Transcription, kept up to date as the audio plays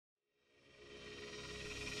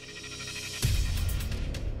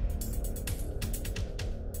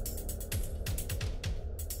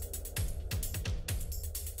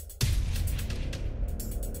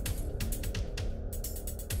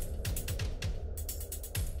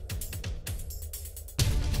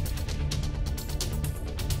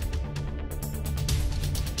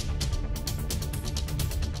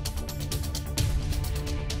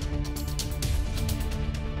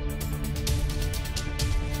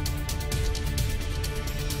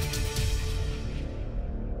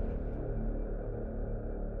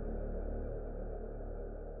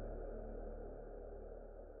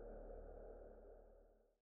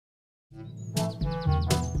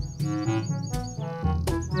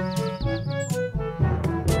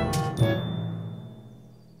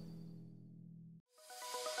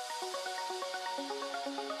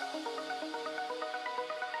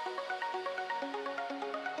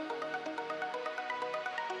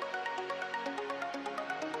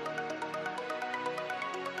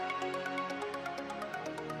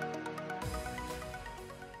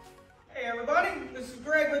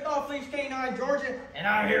with Off Leash K9 Georgia, and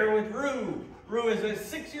I'm here with Rue. Rue is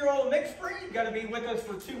a 6-year-old mixed breed, going to be with us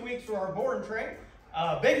for 2 weeks for our board and train.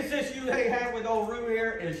 Biggest issue they have with old Rue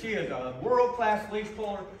here is she is a world-class leash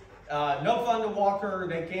puller. No fun to walk her.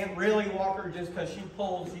 They can't really walk her just because she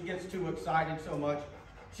pulls. She gets too excited so much.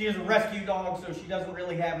 She is a rescue dog, so she doesn't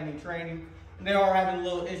really have any training. And they are having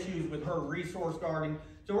little issues with her resource guarding.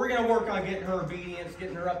 So we're going to work on getting her obedience,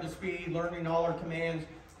 getting her up to speed, learning all her commands,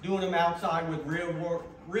 doing them outside with real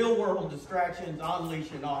world distractions, on leash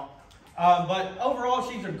and off. But overall,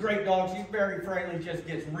 she's a great dog. She's very friendly, just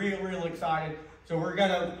gets real excited. So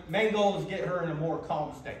main goal is get her in a more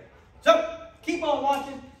calm state. So keep on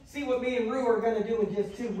watching, see what me and Rue are going to do in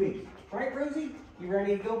just 2 weeks. Right, Rosie? You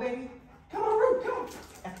ready to go, baby? Come on, Rue, come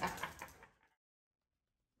on.